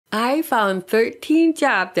I found 13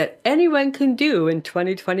 jobs that anyone can do in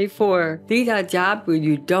 2024. These are jobs where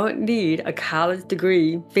you don't need a college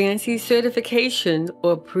degree, fancy certification,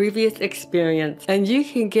 or previous experience, and you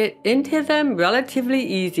can get into them relatively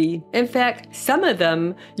easy. In fact, some of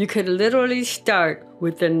them you could literally start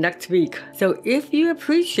within next week. So if you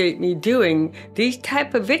appreciate me doing these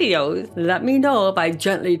type of videos, let me know by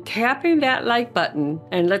gently tapping that like button,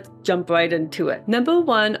 and let's jump right into it. Number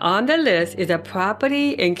 1 on the list is a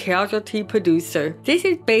property and casualty producer. This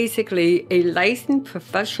is basically a licensed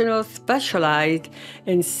professional specialized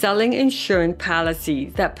in selling insurance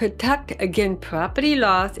policies that protect against property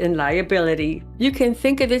loss and liability. You can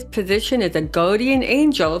think of this position as a guardian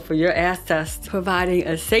angel for your assets, providing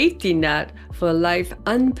a safety net for life's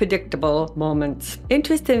unpredictable moments.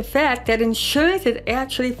 Interesting fact that insurance is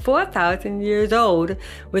actually 4,000 years old,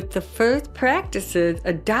 with the first practices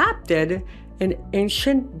adopted in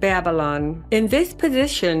ancient Babylon. In this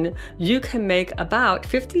position, you can make about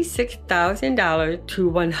 $56,000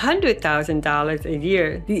 to $100,000 a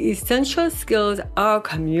year. The essential skills are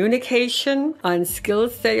communication,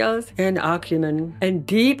 unskilled sales, and acumen, and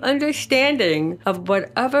deep understanding of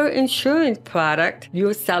whatever insurance product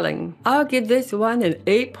you're selling. I'll give this one an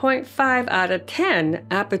 8.5 out of 10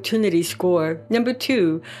 opportunity score. Number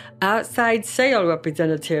 2, outside sales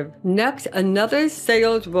representative. Next, another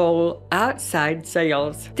sales role outside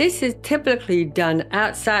sales. This is typically done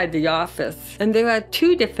outside the office, and there are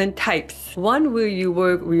 2 different types. One where you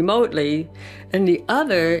work remotely, and the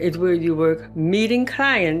other is where you work meeting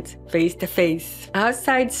clients face to face.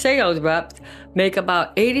 Outside sales reps make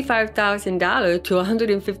about $85,000 to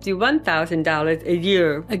 $151,000 a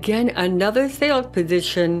year. Again, another sales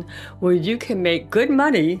position where you can make good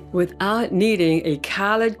money without needing a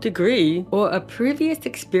college degree or a previous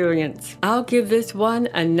experience. I'll give this one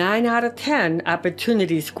a 9 out of 10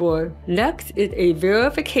 opportunity score. Next is a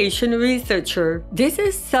verification researcher. This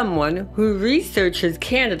is someone who researches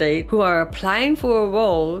candidates who are applying for a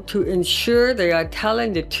role to ensure they are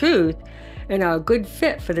telling the truth and are a good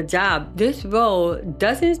fit for the job. This role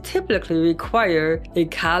doesn't typically require a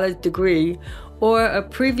college degree or a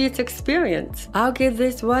previous experience. I'll give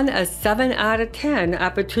this one a 7 out of 10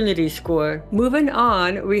 opportunity score. Moving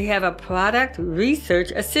on, we have a product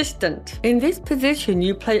research assistant. In this position,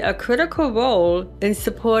 you play a critical role in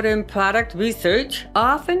supporting product research,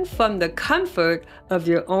 often from the comfort of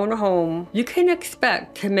your own home. You can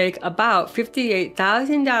expect to make about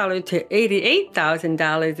 $58,000 to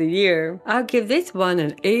 $88,000 a year. I'll give this one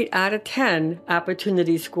an 8 out of 10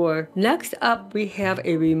 opportunity score. Next up, we have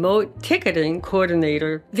a remote ticketing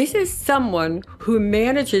coordinator. This is someone who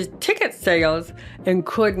manages ticket sales and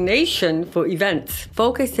coordination for events,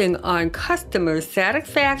 focusing on customer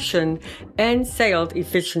satisfaction and sales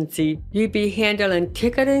efficiency. You'd be handling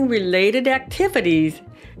ticketing related activities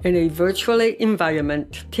in a virtual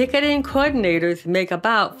environment. Ticketing coordinators make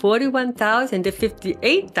about $41,000 to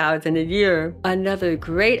 $58,000 a year. Another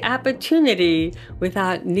great opportunity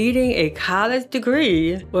without needing a college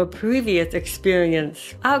degree or previous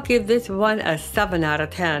experience. I'll give this one a 7 out of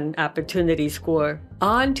 10 opportunity score.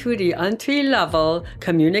 On to the entry-level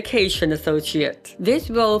communication associate. This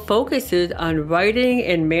role focuses on writing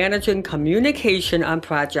and managing communication on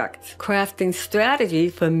projects, crafting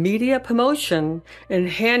strategies for media promotion, and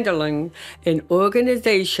handling an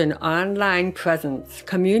organization online presence.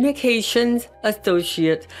 Communications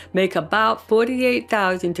associates make about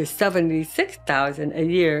 $48,000 to $76,000 a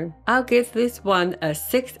year. I'll give this one a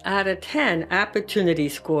 6 out of 10 opportunity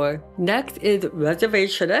score. Next is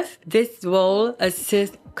reservationist. This role assists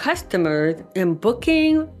customers in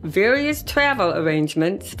booking various travel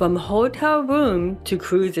arrangements from hotel room to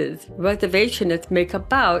cruises. Reservationists make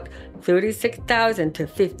about $36,000 to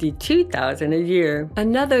 $52,000 a year.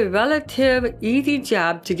 Another relative easy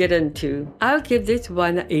job to get into. I'll give this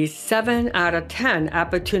one a 7 out of 10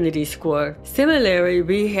 opportunity score. Similarly,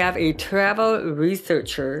 we have a travel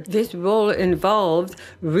researcher. This role involves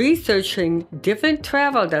researching different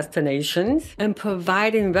travel destinations and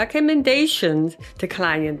providing recommendations to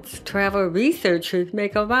clients. Travel researchers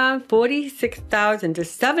make around $46,000 to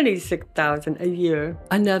 $76,000 a year.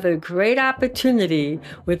 Another great opportunity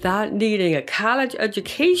without needing a college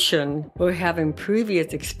education or having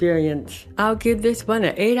previous experience. I'll give this one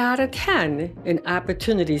an 8 out of 10 in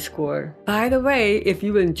opportunity score. By the way, if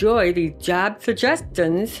you enjoy these job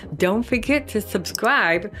suggestions, don't forget to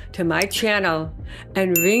subscribe to my channel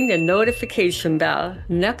and ring the notification bell.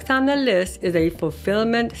 Next on the list is a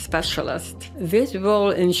fulfillment specialist. This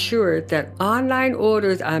role ensures that online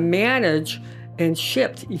orders are managed and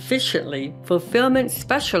shipped efficiently. Fulfillment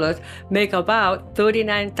specialists make about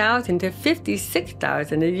 $39,000 to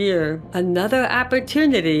 $56,000 a year. Another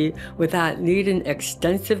opportunity without needing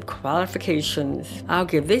extensive qualifications. I'll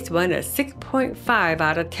give this one a 6.5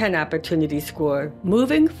 out of 10 opportunity score.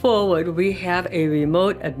 Moving forward, we have a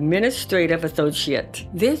remote administrative associate.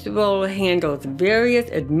 This role handles various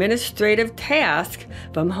administrative tasks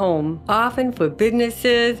from home, often for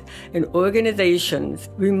businesses and organizations.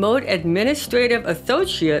 Remote administrative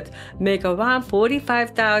associates make around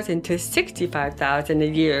 $45,000 to $65,000 a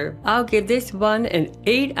year. I'll give this one an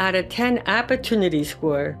 8 out of 10 opportunity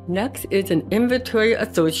score. Next is an inventory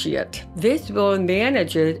associate. This role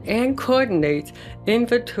manages and coordinates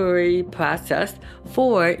inventory process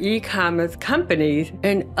for e-commerce companies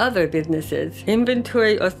and other businesses.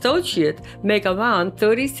 Inventory associates make around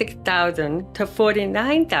 $36,000 to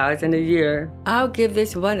 $49,000 a year. I'll give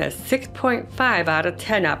this one a 6.5 out of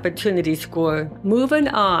 10 opportunity score. Moving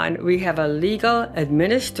on, we have a legal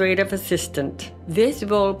administrative assistant. This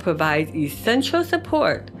role provides essential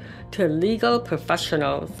support to legal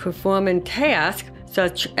professionals, performing tasks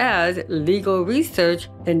such as legal research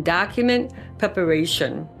and document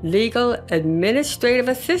preparation. Legal administrative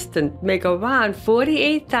assistants make around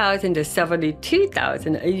 $48,000 to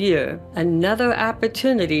 $72,000 a year. Another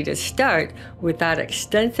opportunity to start without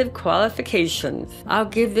extensive qualifications. I'll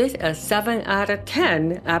give this a 7 out of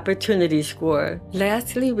 10 opportunity score.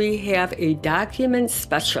 Lastly, we have a document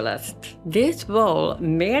specialist. This role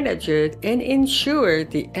manages and ensures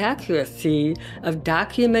the accuracy of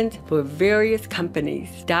documents for various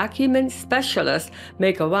companies. Document specialists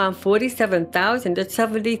make around $47,000 to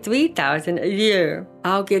 $73,000 a year.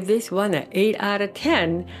 I'll give this one an 8 out of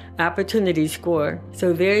 10 opportunity score.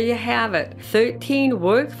 So there you have it, 13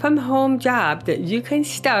 work-from-home jobs that you can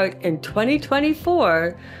start in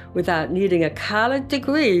 2024 without needing a college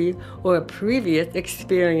degree or a previous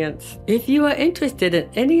experience. If you are interested in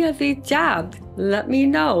any of these jobs, let me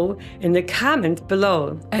know in the comments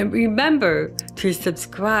below. And remember to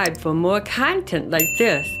subscribe for more content like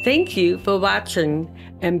this. Thank you for watching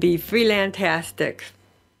and be freelantastic.